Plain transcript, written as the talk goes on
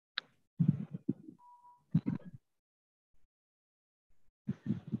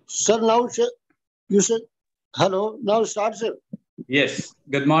Sir, now you said hello. Now start, sir. Yes.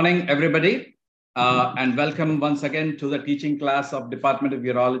 Good morning, everybody, and welcome once again to the teaching class of Department of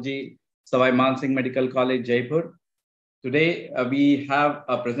Urology, Savai Mansingh Medical College, Jaipur. Today, we have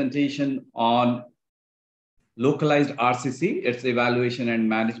a presentation on localized RCC, its evaluation and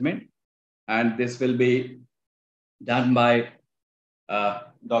management, and this will be done by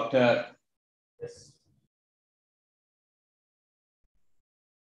Dr.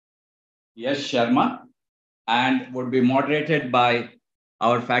 Yash Sharma, and would be moderated by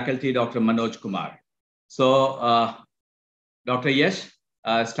our faculty, Dr. Manoj Kumar. So, Dr. Yash,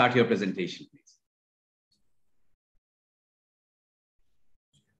 start your presentation, please.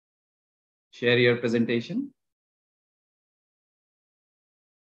 Share your presentation.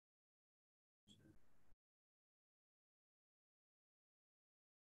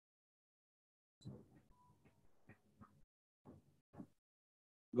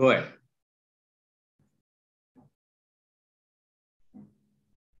 Go ahead.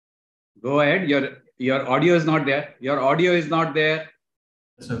 Go ahead. Your audio is not there. Your audio is not there.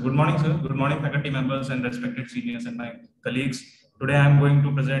 So good morning, sir. Good morning, faculty members and respected seniors and my colleagues. Today I am going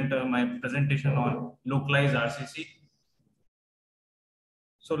to present my presentation on localized RCC.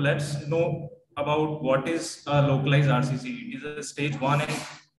 So let's know about what is a localized RCC. It is a stage 1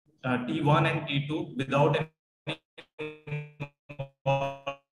 and T1 and T2 without any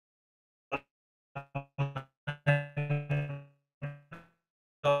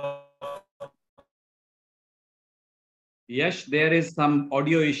Yes, there is some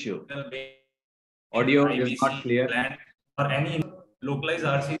audio issue. Audio is not clear. Or any localized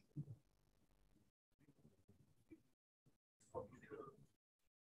RCC.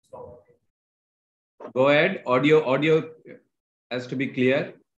 Go ahead. Audio has to be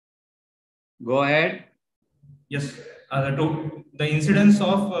clear. Go ahead. Yes, the incidence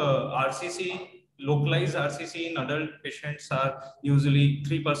of RCC, localized RCC in adult patients are usually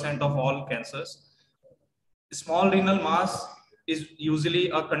 3% of all cancers. Small renal mass is usually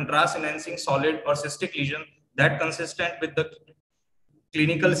a contrast enhancing solid or cystic lesion that consistent with the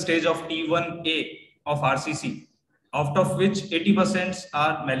clinical stage of T1A of RCC, out of which 80%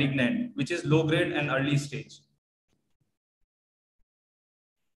 are malignant, which is low grade and early stage.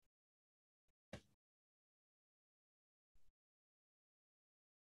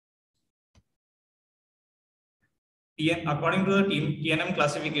 According to the TNM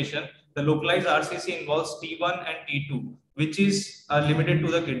classification, the localized RCC involves T1 and T2, which is limited to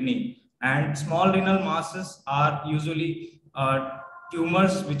the kidney. And small renal masses are usually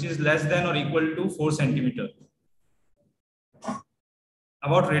tumors which is less than or equal to 4 centimeter.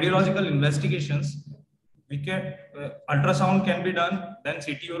 About radiological investigations, ultrasound can be done, then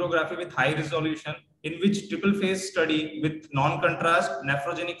CT urography with high resolution, in which triple phase study with non-contrast,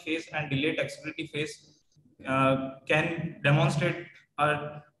 nephrogenic phase and delayed excretory phase can demonstrate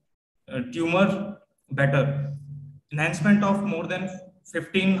a tumor better. Enhancement of more than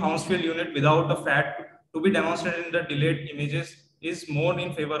 15 Hounsfield unit without a fat to be demonstrated in the delayed images is more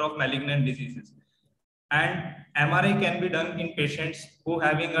in favor of malignant diseases. And MRI can be done in patients who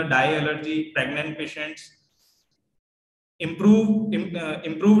having a dye allergy, pregnant patients. Improved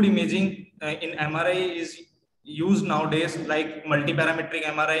imaging in MRI is used nowadays, like multiparametric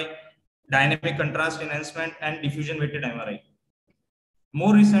MRI, dynamic contrast enhancement, and diffusion weighted MRI.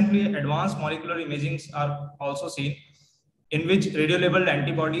 More recently, advanced molecular imagings are also seen, in which radiolabeled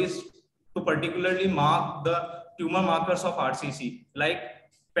antibodies to particularly mark the tumor markers of RCC, like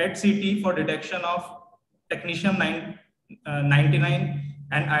PET-CT for detection of technetium 99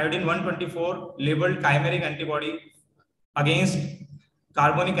 and iodine 124 labeled chimeric antibody against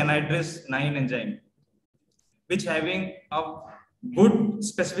carbonic anhydrase 9 enzyme, which having a good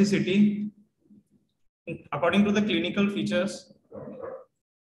specificity. According to the clinical features,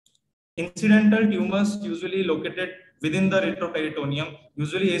 incidental tumors usually located within the retroperitoneum,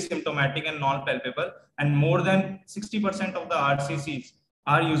 usually asymptomatic and non-palpable, and more than 60% of the RCCs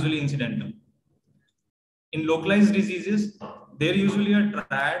are usually incidental. In localized diseases, there usually a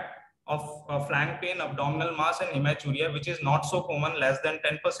triad of flank pain, abdominal mass, and hematuria, which is not so common. Less than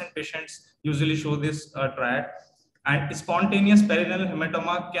 10% patients usually show this triad. And spontaneous perineal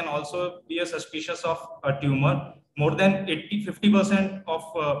hematoma can also be a suspicious of a tumor. More than 50% of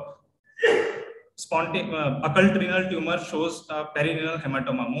occult renal tumor shows perineal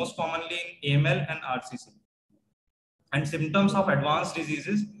hematoma, most commonly in AML and RCC. And symptoms of advanced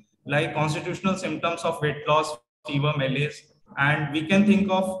diseases like constitutional symptoms of weight loss, fever, malaise, and we can think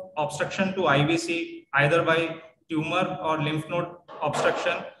of obstruction to IVC either by tumor or lymph node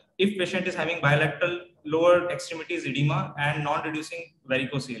obstruction if patient is having bilateral lower extremities edema and non-reducing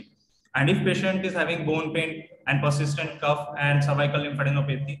varicocele. And if patient is having bone pain and persistent cough and cervical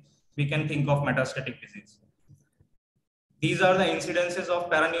lymphadenopathy, we can think of metastatic disease. These are the incidences of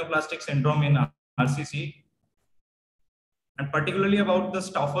paraneoplastic syndrome in RCC. And particularly about the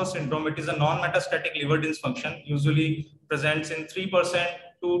Stauffer syndrome, it is a non-metastatic liver dysfunction, usually presents in 3%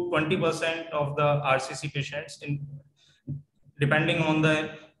 to 20% of the RCC patients, depending on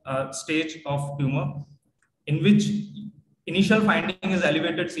the stage of tumor, in which initial finding is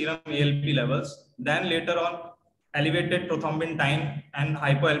elevated serum ALP levels, then later on elevated prothrombin time and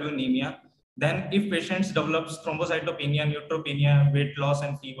hypoalbuminemia. Then if patients develops thrombocytopenia, neutropenia, weight loss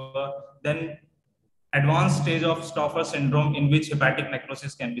and fever, then advanced stage of Stauffer syndrome in which hepatic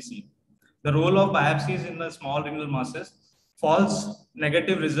necrosis can be seen. The role of biopsies in the small renal masses, false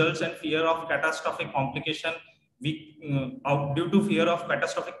negative results and fear of catastrophic complication. Due to fear of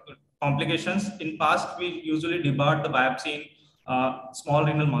catastrophic complications, in past we usually debarred the biopsy in small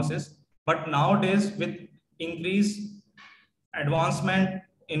renal masses. But nowadays, with increased advancement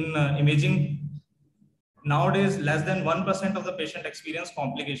in imaging, nowadays less than 1% of the patient experience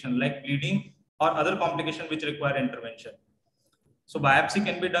complication like bleeding or other complication which require intervention. So biopsy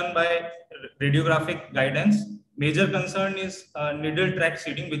can be done by radiographic guidance. Major concern is needle track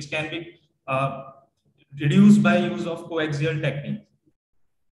seeding, which can be reduced by use of coaxial technique.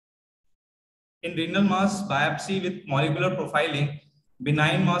 In renal mass biopsy with molecular profiling,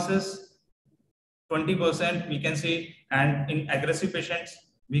 benign masses 20% we can say, and in aggressive patients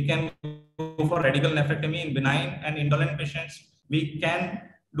we can go for radical nephrectomy. In benign and indolent patients we can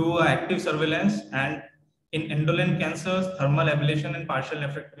do active surveillance, and in indolent cancers thermal ablation and partial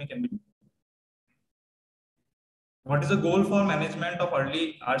nephrectomy can be done. What is the goal for management of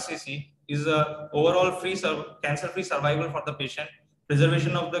early RCC is overall cancer-free survival for the patient,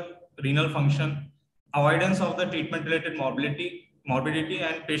 preservation of the renal function, avoidance of the treatment-related morbidity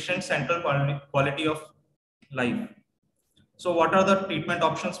and patient-central quality of life. So what are the treatment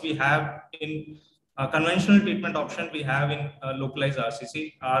options we have in conventional treatment option we have in localized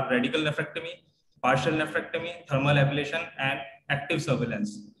RCC are radical nephrectomy, partial nephrectomy, thermal ablation, and active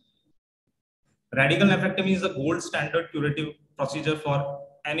surveillance. Radical nephrectomy is the gold standard curative procedure for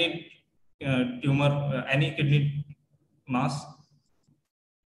any tumor, any kidney mass.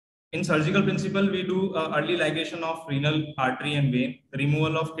 In surgical principle, we do early ligation of renal artery and vein,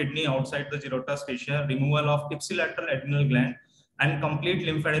 removal of kidney outside the Girota's fascia, removal of ipsilateral adrenal gland, and complete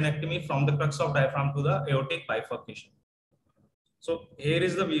lymphadenectomy from the crux of diaphragm to the aortic bifurcation. So here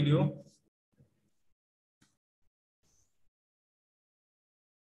is the video.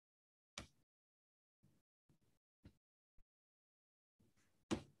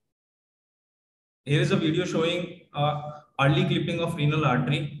 Here is a video showing early clipping of renal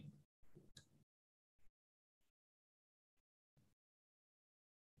artery.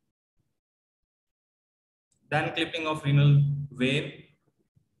 Then clipping of renal vein.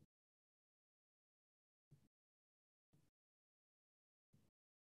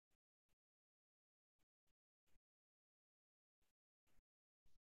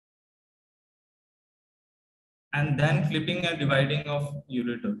 And then clipping and dividing of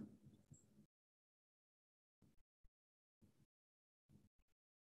ureter.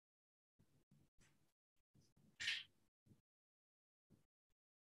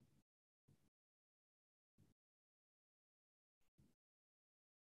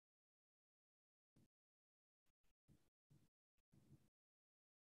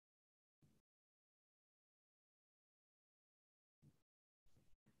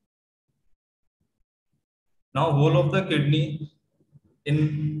 Now whole of the kidney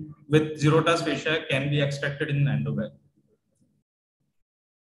in with Girota's fascia can be extracted in endobag.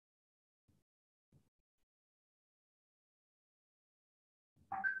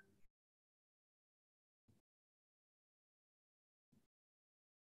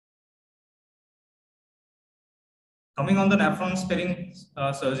 Coming on the nephron sparing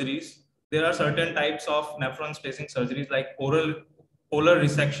surgeries, there are certain types of nephron spacing surgeries like polar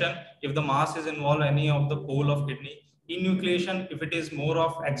resection if the mass is involved any of the pole of kidney, enucleation if it is more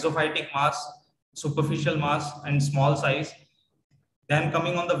of exophytic mass, superficial mass and small size. Then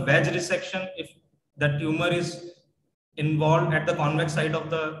coming on the wedge resection if the tumor is involved at the convex side of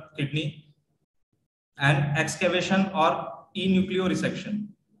the kidney, and excavation or enucleoresection.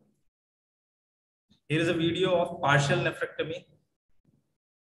 Here is a video of partial nephrectomy.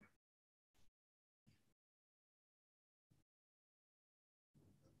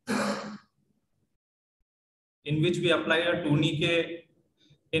 In which we apply a tourniquet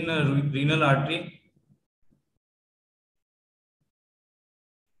in a renal artery.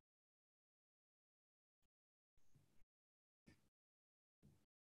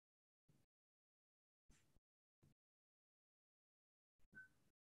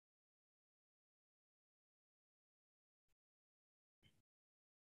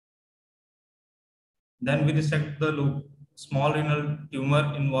 Then we resect the small renal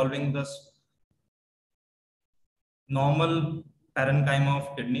tumor involving the normal parenchyma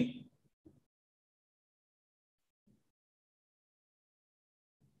of kidney.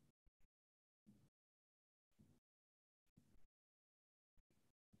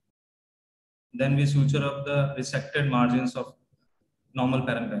 Then we suture up the resected margins of normal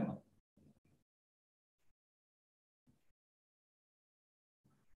parenchyma.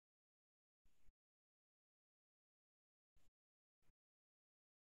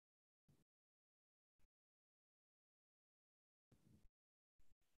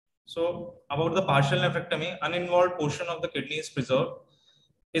 So about the partial nephrectomy, uninvolved portion of the kidney is preserved,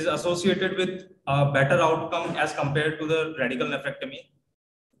 is associated with a better outcome as compared to the radical nephrectomy.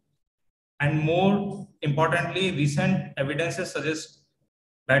 And more importantly, recent evidences suggest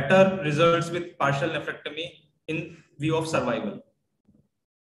better results with partial nephrectomy in view of survival.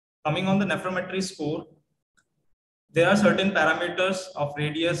 Coming on the nephrometry score, there are certain parameters of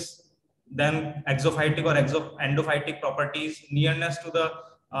radius, then exophytic or endophytic properties, nearness to the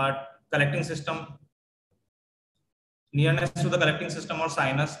collecting system, or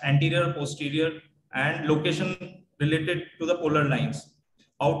sinus, anterior, posterior, and location related to the polar lines.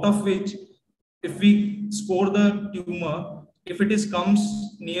 Out of which, if we score the tumor, if it is comes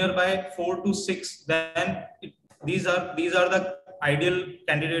nearby 4 to 6, then these are the ideal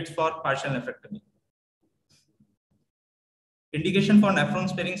candidates for partial nephrectomy. Indication for nephron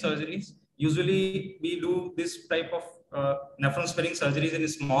sparing surgeries. Usually, we do this type of nephron sparing surgeries in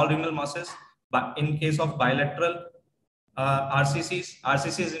small renal masses, but in case of bilateral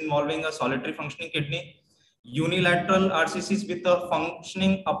RCCs involving a solitary functioning kidney, unilateral RCCs with a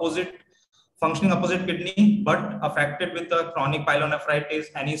functioning opposite kidney, but affected with a chronic pyelonephritis,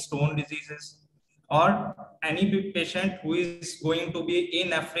 any stone diseases, or any patient who is going to be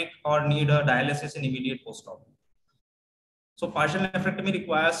anephric or need a dialysis in immediate post-op. So partial nephrectomy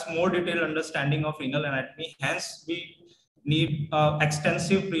requires more detailed understanding of renal anatomy. Hence, we need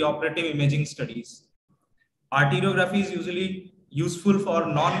extensive preoperative imaging studies. Arteriography is usually useful for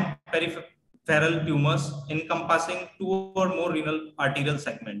non-peripheral tumors encompassing 2 or more renal arterial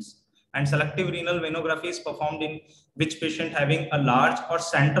segments. And selective renal venography is performed in which patient having a large or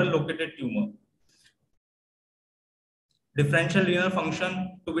central located tumor. Differential renal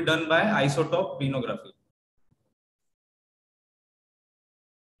function to be done by isotope venography.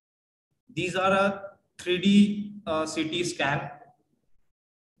 These are a 3D CT scan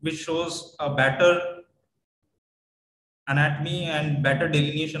which shows a better anatomy and better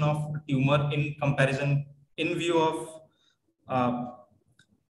delineation of tumor in comparison in view of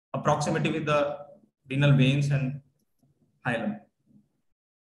proximity with the renal veins and hilum.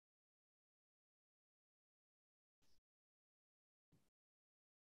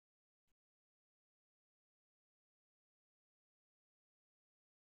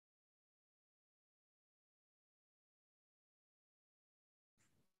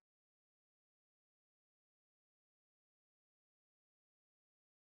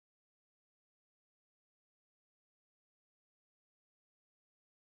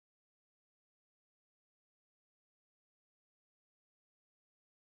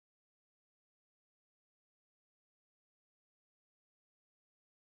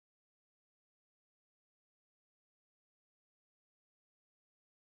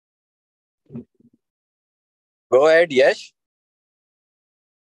 Go ahead, Yash.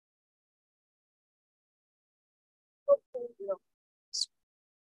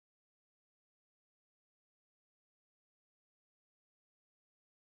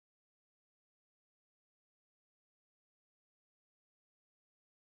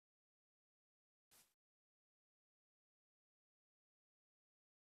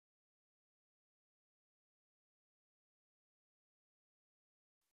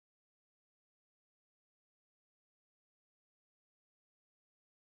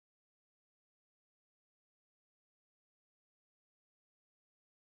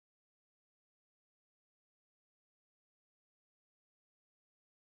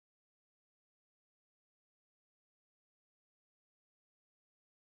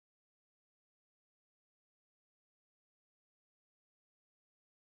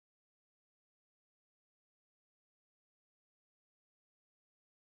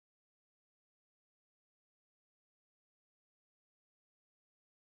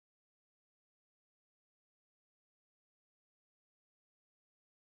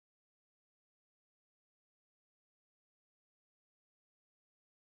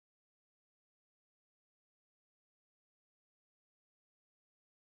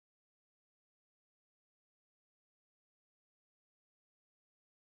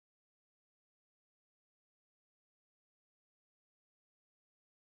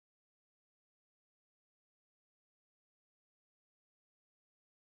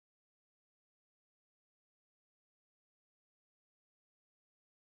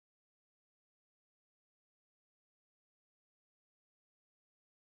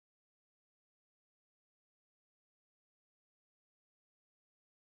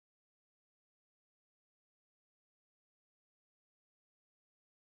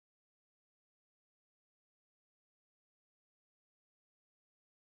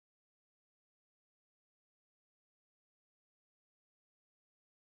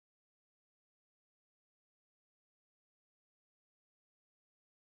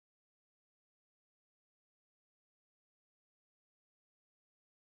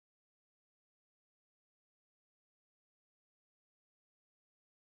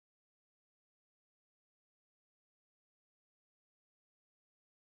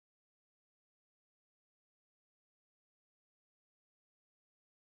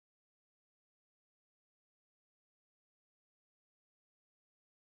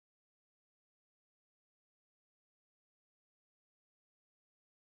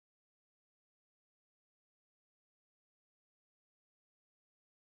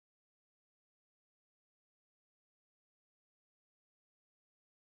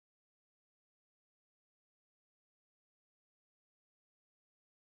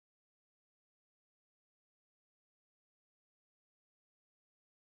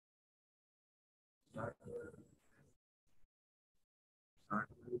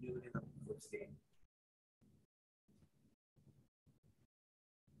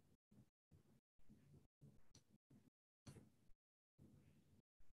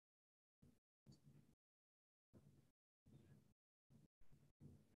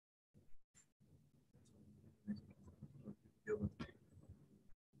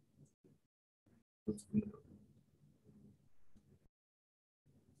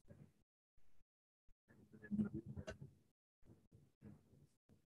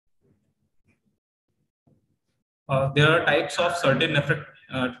 There are types of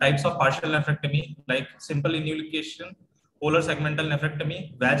types of partial nephrectomy, like simple enucleation, polar segmental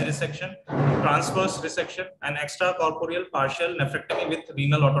nephrectomy, vag resection, transverse resection, and extracorporeal partial nephrectomy with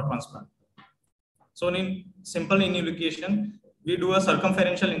renal autotransplant. So in simple enucleation, we do a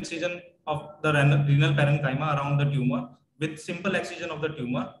circumferential incision of the renal parenchyma around the tumor with simple excision of the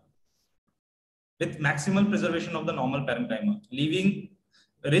tumor with maximal preservation of the normal parenchyma, leaving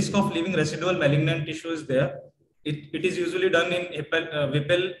risk of leaving residual malignant tissue is there. It is usually done in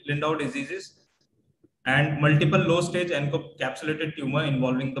Whipple-Lindau diseases and multiple low-stage encapsulated tumor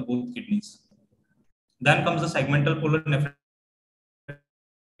involving the both kidneys. Then comes the segmental polar nephrectomy,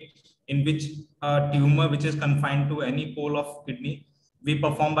 in which a tumor which is confined to any pole of kidney, we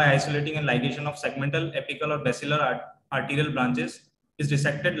perform by isolating and ligation of segmental, apical, or basilar arterial branches, is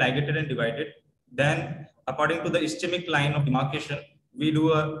resected, ligated, and divided. Then, according to the ischemic line of demarcation, we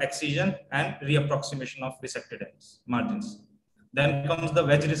do a excision and reapproximation of resected margins. Then comes the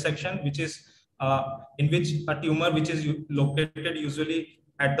wedge resection, which is in which a tumor which is located usually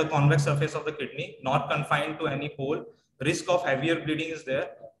at the convex surface of the kidney, not confined to any pole. Risk of heavier bleeding is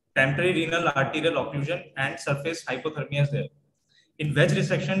there. Temporary renal arterial occlusion and surface hypothermia is there. In wedge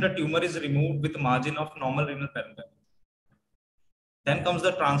resection, the tumor is removed with margin of normal renal parenchyma. Then comes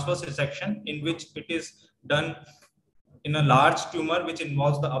the transverse resection, in which it is done in a large tumor which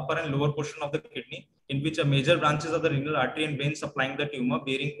involves the upper and lower portion of the kidney, in which a major branches of the renal artery and vein supplying the tumor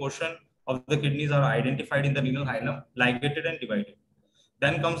bearing portion of the kidneys are identified in the renal hilum, ligated and divided.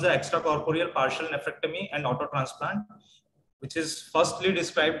 Then comes the extracorporeal partial nephrectomy and autotransplant, which is firstly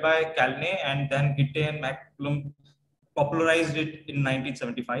described by Calne and then Gitte and McCallum popularized it in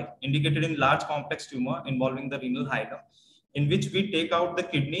 1975, indicated in large complex tumor involving the renal hilum, in which we take out the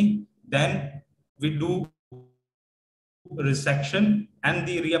kidney, then we do resection and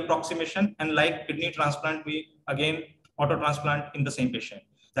the reapproximation, and like kidney transplant, we again autotransplant in the same patient.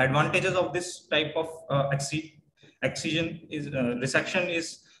 The advantages of this type of excision is resection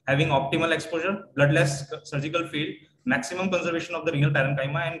is having optimal exposure, bloodless surgical field, maximum conservation of the renal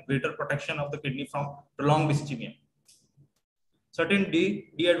parenchyma, and greater protection of the kidney from prolonged ischemia. Certain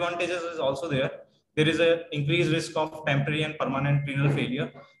disadvantages is also there. There is an increased risk of temporary and permanent renal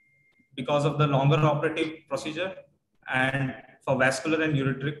failure because of the longer operative procedure and for vascular and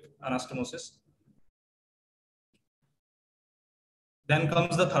ureteric anastomosis. Then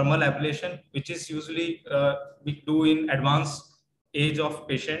comes the thermal ablation, which is usually we do in advanced age of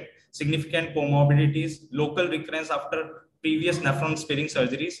patient, significant comorbidities, local recurrence after previous nephron sparing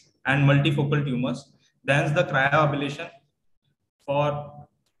surgeries, and multifocal tumors. Then the cryoablation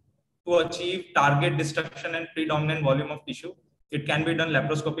to achieve target destruction and predominant volume of tissue. It can be done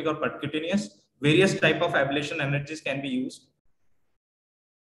laparoscopic or percutaneous. Various type of ablation energies can be used.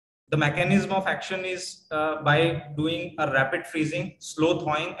 The mechanism of action is by doing a rapid freezing, slow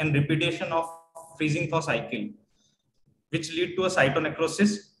thawing, and repetition of freezing thaw cycle, which lead to a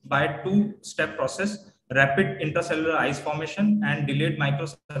cytonecrosis by a two-step process, rapid intracellular ice formation and delayed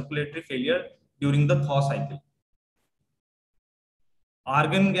microcirculatory failure during the thaw cycle.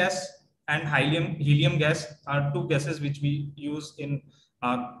 Argon gas and helium gas are two gases which we use in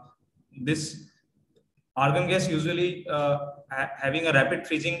this. Argon gas usually having a rapid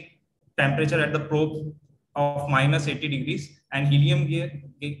freezing temperature at the probe of -80 degrees, and helium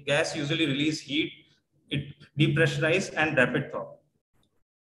gas usually release heat, it depressurize and rapid thaw.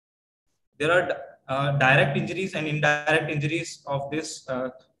 There are direct injuries and indirect injuries of this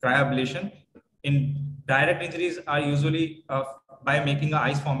cryoablation. In direct injuries are usually by making an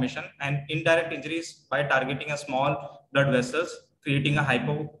ice formation, and indirect injuries by targeting a small blood vessels, creating a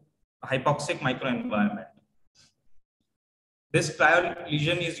hypoxic microenvironment. This cryo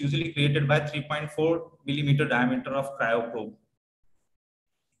lesion is usually created by 3.4 millimeter diameter of cryo probe.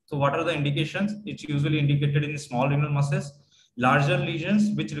 So what are the indications? It's usually indicated in small renal masses. Larger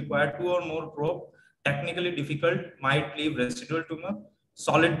lesions which require 2 or more probe, technically difficult, might leave residual tumor.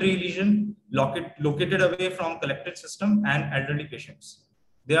 Solitary lesion located away from collected system, and elderly patients.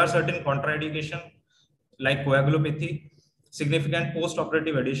 There are certain contraindications like coagulopathy, significant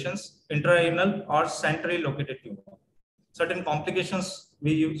post-operative adhesions, intrarenal or centrally located tumor. Certain complications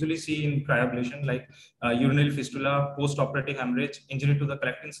we usually see in cryoablation, like urinary fistula, post-operative hemorrhage, injury to the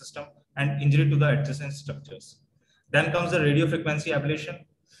collecting system, and injury to the adjacent structures. Then comes the radiofrequency ablation,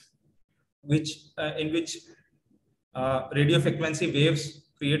 in which radio frequency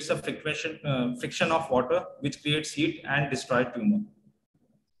waves creates a friction of water, which creates heat and destroys tumor.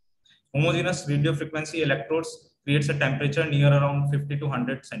 Homogeneous radio frequency electrodes creates a temperature near around 50 to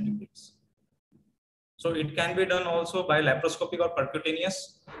 100 centigrades. So it can be done also by laparoscopic or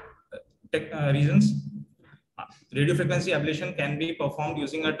percutaneous reasons. Radio frequency ablation can be performed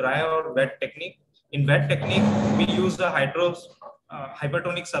using a dry or wet technique. In wet technique, we use the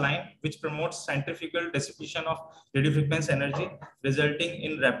hypertonic saline, which promotes centrifugal dissipation of radiofrequency energy, resulting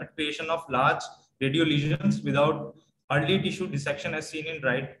in rapid creation of large radio lesions without early tissue dissection as seen in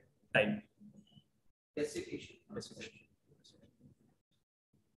dry type. Desiccation.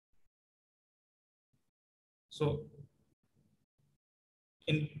 So,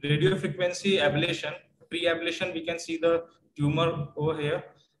 in radiofrequency ablation, pre-ablation, we can see the tumor over here.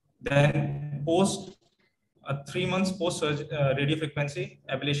 Then post 3 months post radiofrequency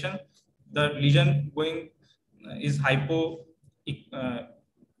ablation, the lesion is hypo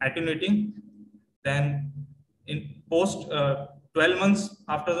attenuating. Then in post 12 months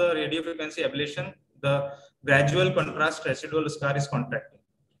after the radiofrequency ablation, the gradual contrast residual scar is contracting.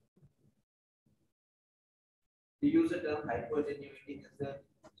 We use the term hypoattenuating as the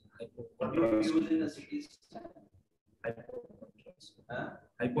what do you use in the CT scan?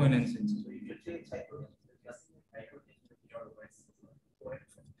 Hypoenhancing. So you should say it's hypoattenuating.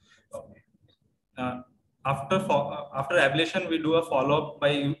 After ablation, we do a follow-up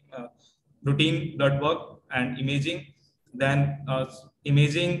by routine blood work and imaging. Then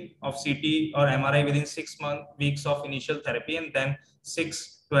imaging of CT or MRI within 6 weeks of initial therapy, and then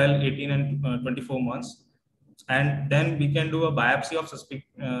 6, 12, 18, and 24 months. And then we can do a biopsy of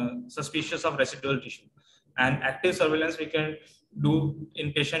suspicious of residual tissue. And active surveillance we can do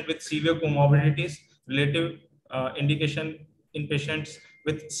in patient with severe comorbidities, relative indication in patients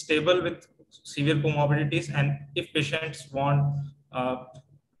with severe comorbidities, and if patients want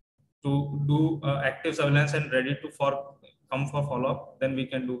to do active surveillance and ready to come for follow-up, then we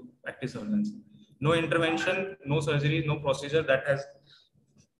can do active surveillance. No intervention, no surgery, no procedure that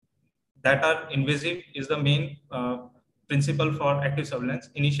are invasive is the main principle for active surveillance.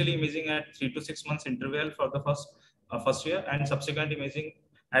 Initially imaging at 3 to 6 months interval for the first year, and subsequent imaging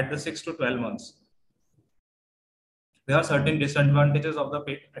at the 6 to 12 months. There are certain disadvantages of the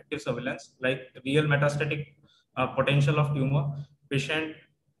active surveillance, like real metastatic potential of tumor, patient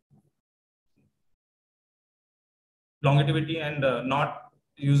longevity, and not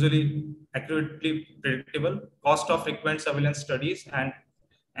usually accurately predictable, cost of frequent surveillance studies, and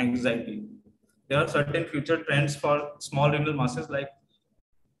anxiety. There are certain future trends for small renal masses like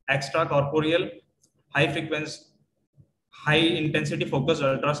extracorporeal, high frequency, high intensity focused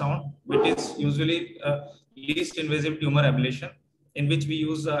ultrasound, which is usually least invasive tumor ablation, in which we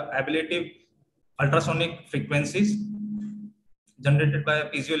use ablative ultrasonic frequencies generated by a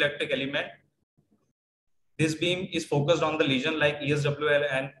piezoelectric element. This beam is focused on the lesion like ESWL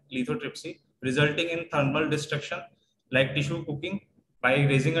and lithotripsy, resulting in thermal destruction like tissue cooking by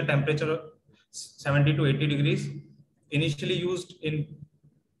raising a temperature of 70 to 80 degrees. Initially used in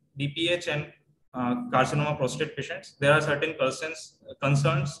BPH and carcinoma prostate patients. There are certain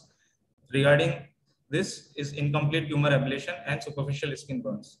concerns regarding this is incomplete tumor ablation and superficial skin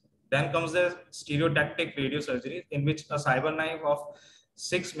burns. Then comes the stereotactic radiosurgery, in which a CyberKnife of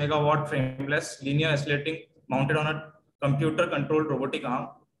 6 megawatt frameless linear oscillating mounted on a computer controlled robotic arm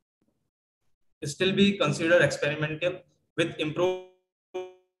is still be considered experimental with improved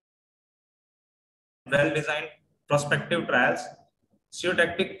well-designed prospective trials.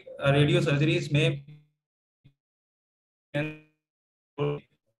 Stereotactic radiosurgeries may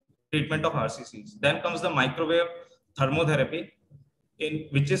treatment of RCCs. Then comes the microwave thermotherapy,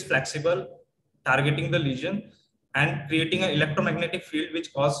 which is flexible, targeting the lesion and creating an electromagnetic field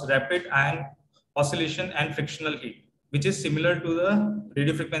which causes rapid ion oscillation and frictional heat, which is similar to the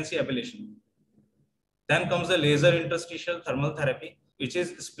radiofrequency ablation. Then comes the laser interstitial thermal therapy, which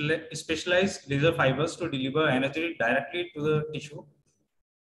is specialized laser fibers to deliver energy directly to the tissue,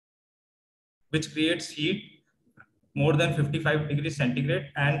 which creates heat more than 55 degrees centigrade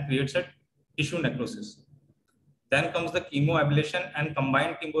and creates a tissue necrosis. Then comes the chemoablation and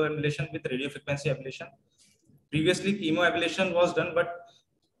combined chemoablation with radiofrequency ablation. Previously, chemoablation was done, but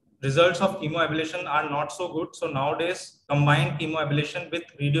results of chemoablation are not so good. So nowadays, combined chemoablation with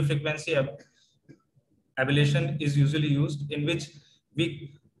radiofrequency ablation is usually used, in which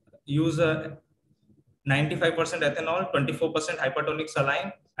we use a 95% ethanol, 24% hypertonic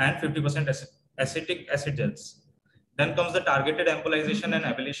saline, and 50% acetic acid gels. Then comes the targeted embolization and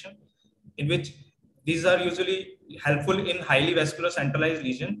ablation, in which these are usually helpful in highly vascular centralized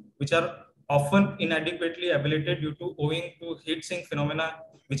lesions, which are often inadequately ablated due to owing to heat sink phenomena,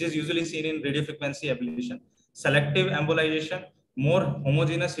 which is usually seen in radiofrequency ablation. Selective embolization, more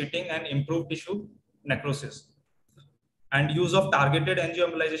homogeneous heating, and improved tissue necrosis. And use of targeted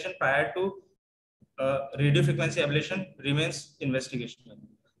angioembolization prior to radiofrequency ablation remains investigational.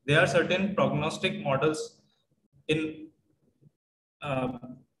 There are certain prognostic models in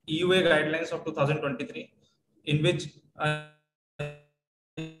EUA guidelines of 2023, in which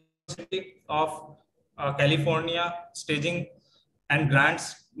University of California staging and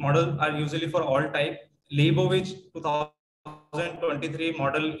grants model are usually for all type. Leibovich 2023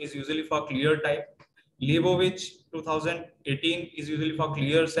 model is usually for clear type. Leibovich 2018 is usually for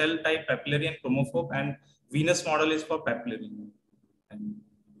clear cell type, papillary and chromophobe, and Venus model is for papillary.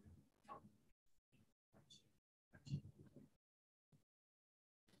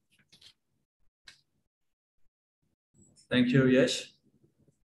 Thank you, Yash.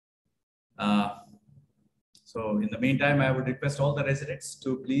 So in the meantime, I would request all the residents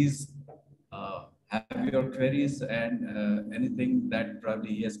to please have your queries and anything that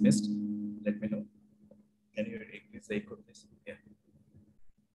probably he has missed, let me know. Can you say please? Yeah.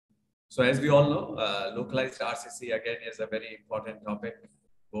 So as we all know, localized RCC again is a very important topic,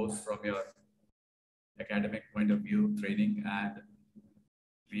 both from your academic point of view, training, and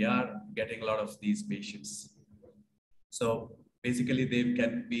we are getting a lot of these patients. So basically they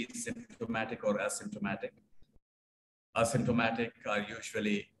can be symptomatic or asymptomatic. Asymptomatic are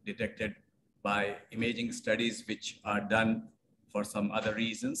usually detected by imaging studies which are done for some other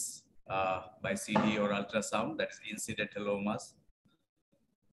reasons, by CT or ultrasound, that is incidentalomas.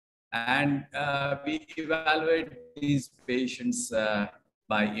 And we evaluate these patients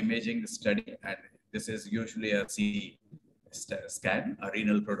by imaging study, and this is usually a CT scan, a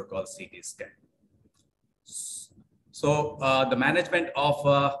renal protocol CT scan. So the management of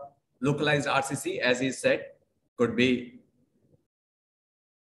localized RCC, as he said, could be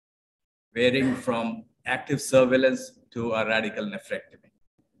varying from active surveillance to a radical nephrectomy,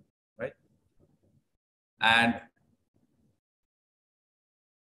 right? And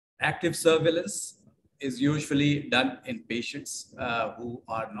active surveillance is usually done in patients who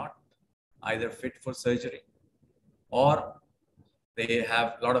are not either fit for surgery or they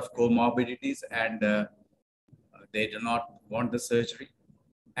have a lot of comorbidities and they do not want the surgery.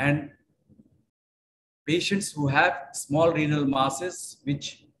 And patients who have small renal masses,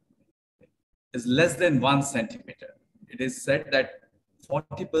 which is less than 1 centimeter. It is said that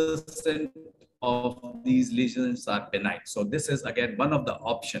 40% of these lesions are benign. So this is again one of the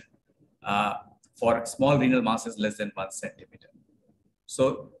options for small renal masses less than 1 centimeter.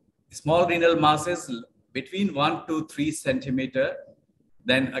 So small renal masses between 1 to 3 centimeter,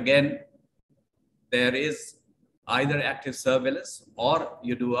 then again, there is either active surveillance or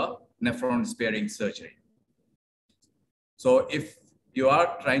you do a nephron sparing surgery. So if you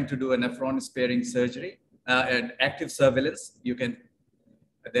are trying to do a nephron sparing surgery and active surveillance,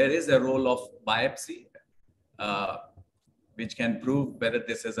 there is a role of biopsy, which can prove whether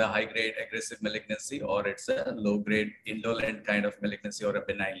this is a high-grade aggressive malignancy or it's a low-grade indolent kind of malignancy or a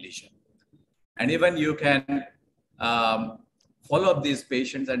benign lesion. And even you can follow up these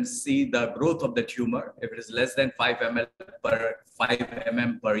patients and see the growth of the tumor. If it is less than 5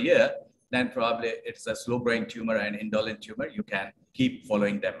 mm per year, then probably it's a slow-growing tumor and indolent tumor. You can keep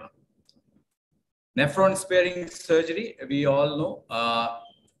following them up. Nephron sparing surgery, we all know,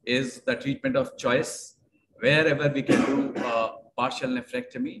 is the treatment of choice. Wherever we can do partial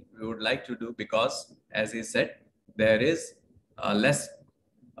nephrectomy, we would like to do, because, as he said, there is less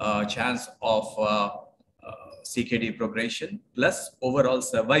chance of CKD progression, plus overall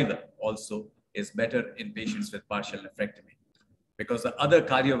survival also is better in patients with partial nephrectomy, because the other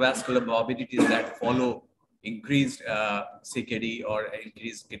cardiovascular morbidities that follow increased CKD or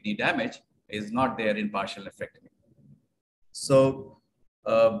increased kidney damage is not there in partial nephrectomy. So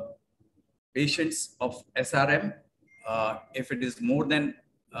patients of SRM, if it is more than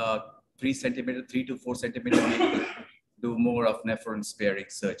 3 to 4 centimeter, we do more of nephron sparing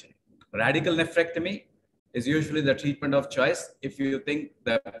surgery. Radical nephrectomy is usually the treatment of choice. If you think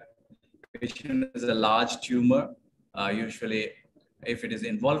the patient is a large tumor, usually if it is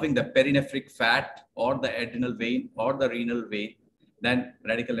involving the perinephric fat or the adrenal vein or the renal vein, then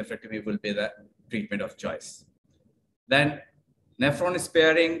radical nephrectomy will be the treatment of choice. Then nephron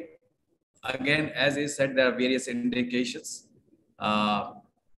sparing, again, as I said, there are various indications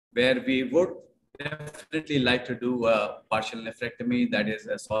where we would definitely like to do a partial nephrectomy, that is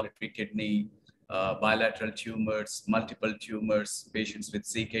a solitary kidney, bilateral tumors, multiple tumors, patients with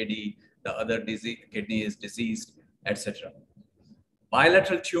CKD, the other kidney is diseased, etc.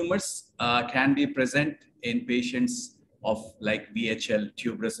 Bilateral tumors can be present in patients of like VHL,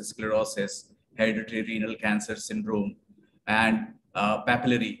 tuberous sclerosis, hereditary renal cancer syndrome, and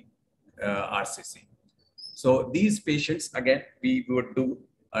papillary RCC. So these patients, again, we would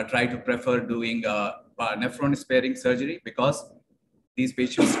try to prefer doing nephron sparing surgery because these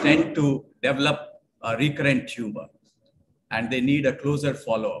patients tend to develop a recurrent tumor and they need a closer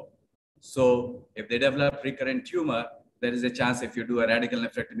follow-up. So if they develop recurrent tumor, there is a chance if you do a radical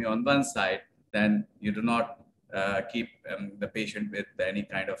nephrectomy on one side, then you do not keep the patient with any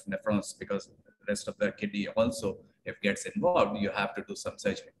kind of nephrons because the rest of the kidney also, if gets involved, you have to do some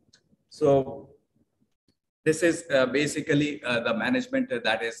surgery. So this is basically the management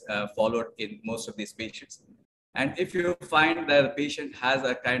that is followed in most of these patients. And if you find that the patient has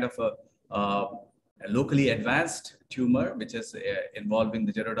a kind of a locally advanced tumor, which is involving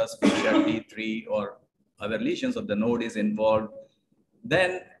the Geroda's fascia T3 or other lesions of the node is involved,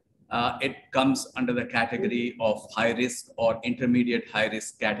 then it comes under the category of high risk or intermediate high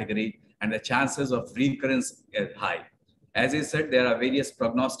risk category, and the chances of recurrence is high. As I said, there are various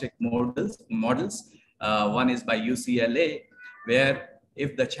prognostic models. One is by UCLA, where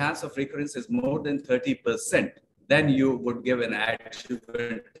if the chance of recurrence is more than 30%, then you would give an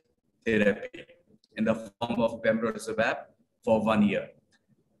adjuvant therapy in the form of pembrolizumab for 1 year.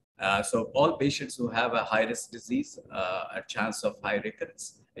 So all patients who have a high-risk disease, a chance of high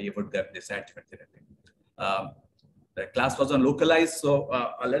recurrence, you would get this adjuvant therapy. The class was on localized, so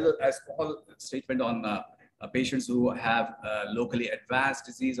a small statement on patients who have locally advanced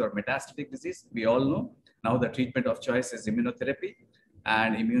disease or metastatic disease. We all know now the treatment of choice is immunotherapy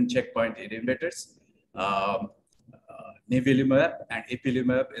and immune checkpoint inhibitors. Nivolumab and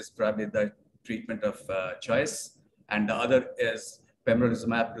ipilimumab is probably the treatment of choice, and the other is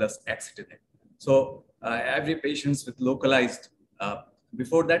pembrolizumab plus axitinib. So every patient with localized,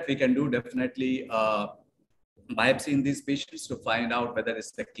 before that we can do definitely biopsy in these patients to find out whether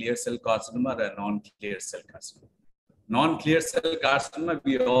it's a clear cell carcinoma or a non-clear cell carcinoma. Non-clear cell carcinoma,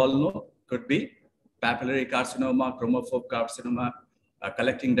 we all know, could be papillary carcinoma, chromophobe carcinoma,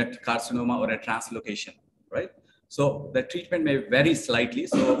 collecting duct carcinoma, or a translocation, right? So the treatment may vary slightly,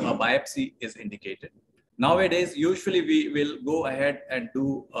 so a biopsy is indicated. Nowadays, usually we will go ahead and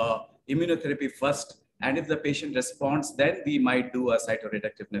do immunotherapy first, and if the patient responds, then we might do a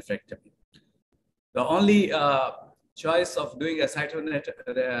cytoreductive nephrectomy. The only choice of doing a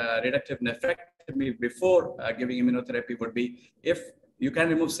cytoreductive nephrectomy before giving immunotherapy would be if you can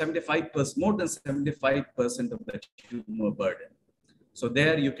remove 75%, more than 75% of the tumor burden. So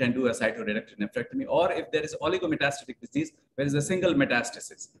there you can do a cytoreductive nephrectomy, or if there is oligometastatic disease, where is a single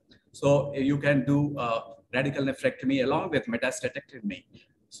metastasis. So you can do radical nephrectomy along with metastatectomy,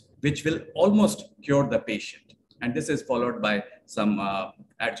 which will almost cure the patient. And this is followed by some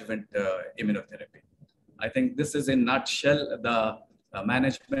adjuvant immunotherapy. I think this is in nutshell the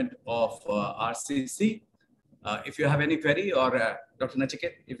management of RCC. If you have any query, or Dr.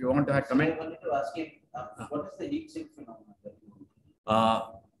 Nachiket, if you want to have comment. I wanted to ask him, what is the heat sink phenomenon?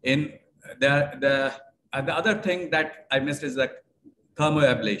 In the other thing that I missed is the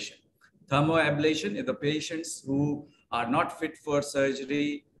thermoablation. Thermoablation is the patients who are not fit for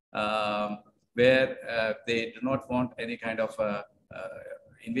surgery, where they do not want any kind of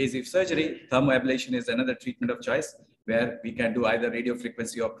invasive surgery. Thermoablation is another treatment of choice where we can do either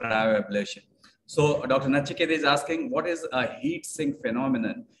radiofrequency or cryoablation. So Dr. Nachiket is asking, what is a heat sink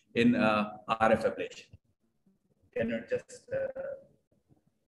phenomenon in RF ablation? Can you just...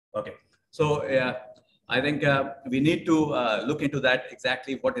 Okay. So I think we need to look into that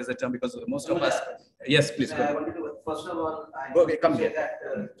exactly what is the term, because most of us... Yes, please. I wanted to, first of all, okay, come here.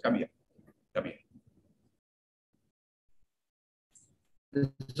 Come here. Come here.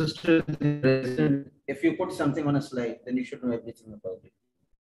 If you put something on a slide, then you should know everything about it.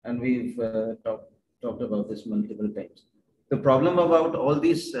 And we've talked about this multiple times. The problem about all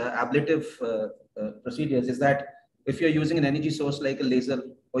these ablative procedures is that if you're using an energy source like a laser,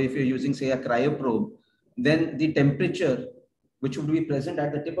 or if you're using, say, a cryoprobe, then the temperature which would be present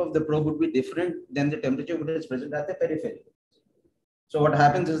at the tip of the probe would be different than the temperature which is present at the periphery. So what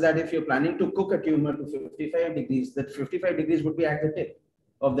happens is that if you're planning to cook a tumor to 55 degrees, that 55 degrees would be at the tip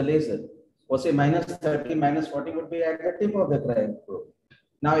of the laser, or say -30, -40 would be at the tip of the cryoprobe.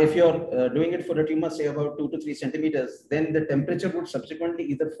 Now, if you're doing it for a tumor, say about 2 to 3 centimeters, then the temperature would subsequently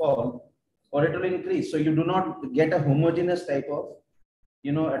either fall or it will increase. So you do not get a homogeneous type of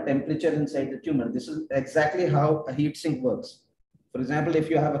a temperature inside the tumor. This is exactly how a heat sink works. For example, if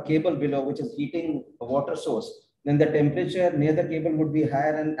you have a cable below which is heating a water source, then the temperature near the cable would be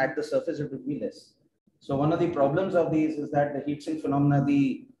higher and at the surface it would be less. So one of the problems of these is that the heat sink phenomena,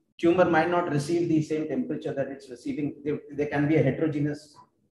 the tumor might not receive the same temperature that it's receiving. There can be a heterogeneous,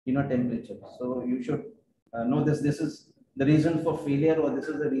 temperature. So you should know this. This is the reason for failure, or this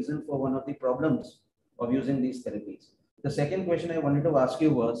is the reason for one of the problems of using these therapies. The second question I wanted to ask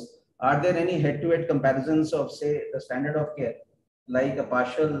you was, are there any head-to-head comparisons of, say, the standard of care, like a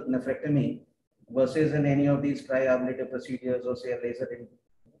partial nephrectomy versus in any of these cryoablative procedures, or say a laser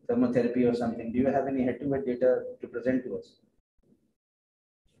thermotherapy or something? Do you have any head-to-head data to present to us?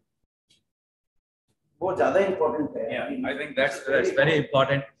 वो ज़्यादा important है. Yeah, I think that's very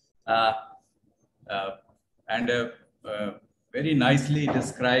important, and very nicely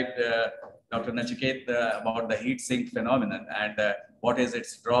described, Dr. Nachiket, about the heat sink phenomenon and what is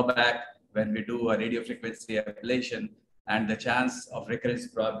its drawback when we do a radiofrequency ablation, and the chance of recurrence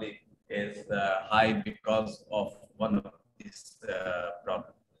probably is high because of one of these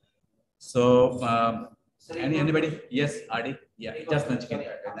problems. So, anybody? Yes, Adi? Yeah, just Nachiket.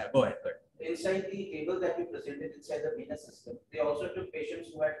 Go ahead. Inside the table that we presented inside the venous system, they also took patients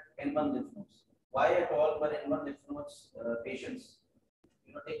who had N1 lymph nodes. Why at all were N1 lymph nodes patients,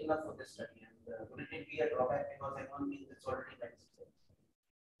 taken up for this study? And would it be a drawback because N1 means it's already metastatic?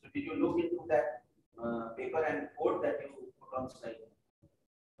 So did you look into that paper and code that you put on slide?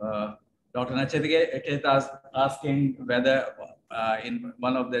 Dr. Nachiket is asking whether in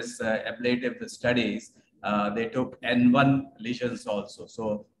one of these ablative studies, they took N1 lesions also.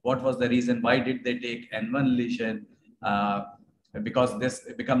 So what was the reason? Why did they take N1 lesion? Because this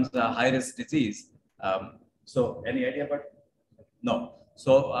becomes a high-risk disease. So any idea about? No.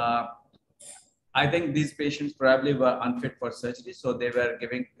 So I think these patients probably were unfit for surgery. So they were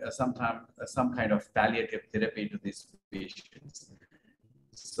giving some kind of palliative therapy to these patients.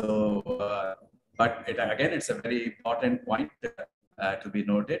 So, but again, it's a very important point to be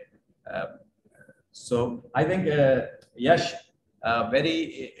noted. So I think, Yash,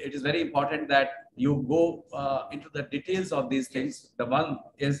 it is very important that you go into the details of these things. The one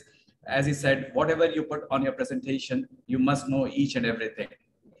is, as he said, whatever you put on your presentation, you must know each and everything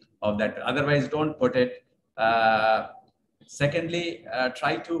of that. Otherwise, don't put it. Secondly,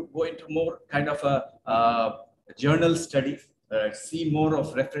 try to go into more kind of a journal study, see more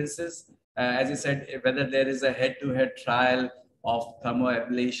of references. As you said, whether there is a head-to-head trial of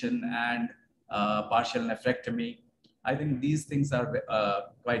thermoablation and partial nephrectomy. I think these things are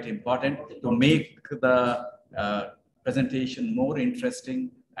quite important to make the presentation more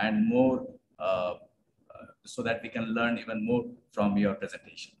interesting and more so that we can learn even more from your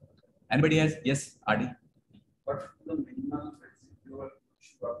presentation. Anybody else? Yes, Adi. What the minimum residual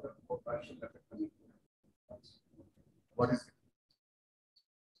for partial nephrectomy? What is it?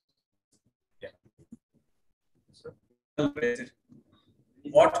 Yeah.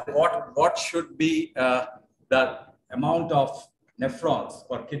 What should be the amount of nephrons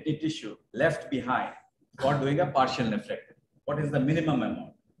or kidney tissue left behind for doing a partial nephrectomy? What is the minimum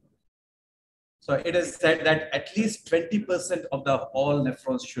amount? So it is said that at least 20% of the all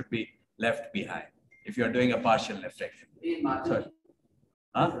nephrons should be left behind if you are doing a partial nephrectomy. Sorry.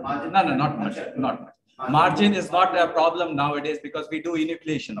 Huh? No, not much. Not much. Margin is not a problem nowadays because we do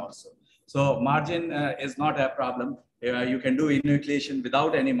enucleation also. So margin is not a problem. You can do enucleation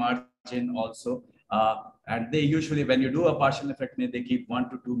without any margin also. And they usually, when you do a partial nephrectomy, they keep 1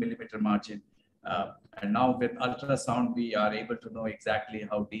 to 2 millimeter margin. And now with ultrasound, we are able to know exactly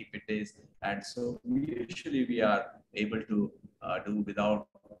how deep it is. And so usually we are able to do without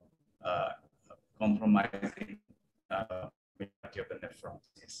compromising of the nephrons.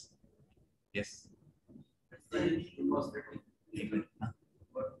 Yes. Yes.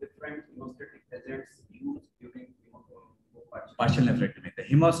 What different hemostatic agents used during partial nephrectomy? The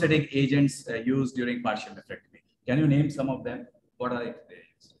hemostatic agents used during partial nephrectomy. Can you name some of them? What are they?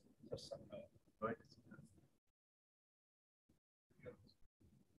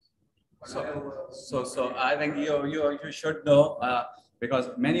 So I think you should know because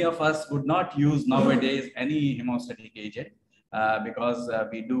many of us would not use nowadays any hemostatic agent because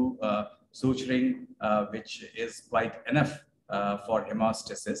we do suturing, which is quite enough for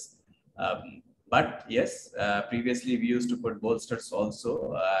hemostasis. But yes, previously we used to put bolsters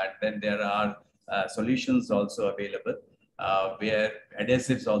also, and then there are solutions also available where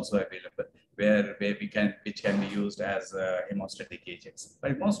adhesives also available. Which can be used as hemostatic agents.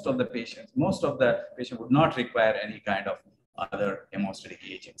 But most of the patients would not require any kind of other hemostatic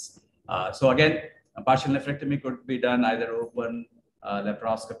agents. So again, a partial nephrectomy could be done either open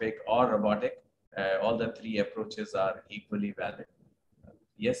laparoscopic or robotic. All the three approaches are equally valid.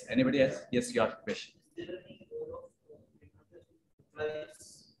 Yes, anybody else? Yes, your question.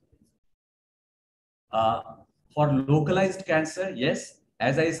 For localized cancer, yes,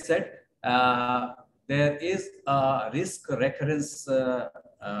 as I said, there is a risk recurrence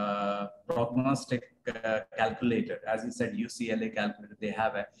prognostic calculator. As you said, UCLA calculator, they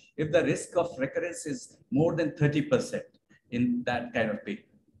have a, if the risk of recurrence is more than 30% in that kind of peak.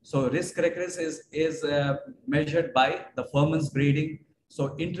 So risk recurrence is measured by the Furman's grading.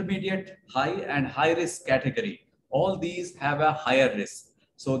 So intermediate, high and high risk category, all these have a higher risk.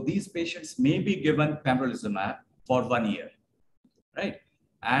 So these patients may be given pembrolizumab for 1 year, right?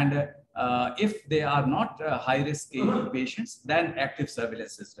 And if they are not high risk patients, then active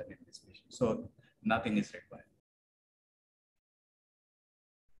surveillance is done in this patient. So nothing is required.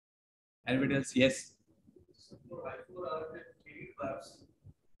 Anybody else? Yes.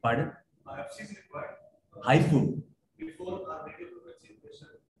 Pardon? HIFU.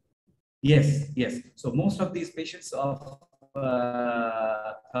 Yes, yes. So most of these patients of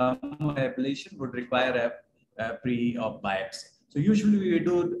thermoablation would require a pre-op biopsy. So usually we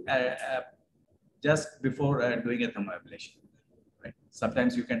do just before doing a thermoablation. Right?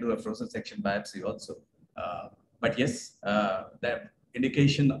 Sometimes you can do a frozen section biopsy also. But yes, the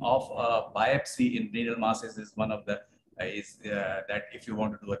indication of biopsy in renal masses is one of the that if you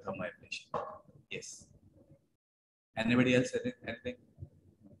want to do a thermoablation. Yes. Anybody else? Anything?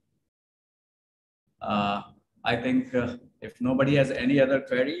 I think if nobody has any other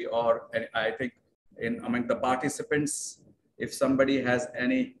query, or I think among the participants, if somebody has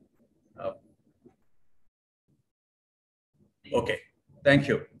any. Okay, thank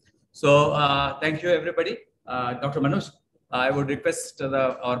you. So thank you, everybody. Dr. Manoj, I would request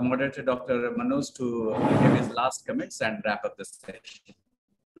our moderator, Dr. Manoj, to give his last comments and wrap up this session.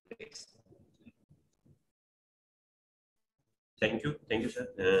 Please. Thank you, sir.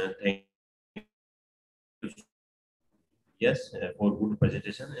 Thank you, yes, for good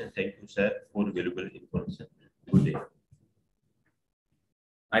presentation, and thank you, sir, for valuable information. Good day.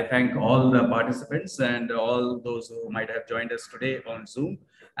 I thank all the participants and all those who might have joined us today on Zoom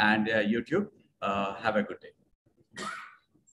and YouTube. Have a good day.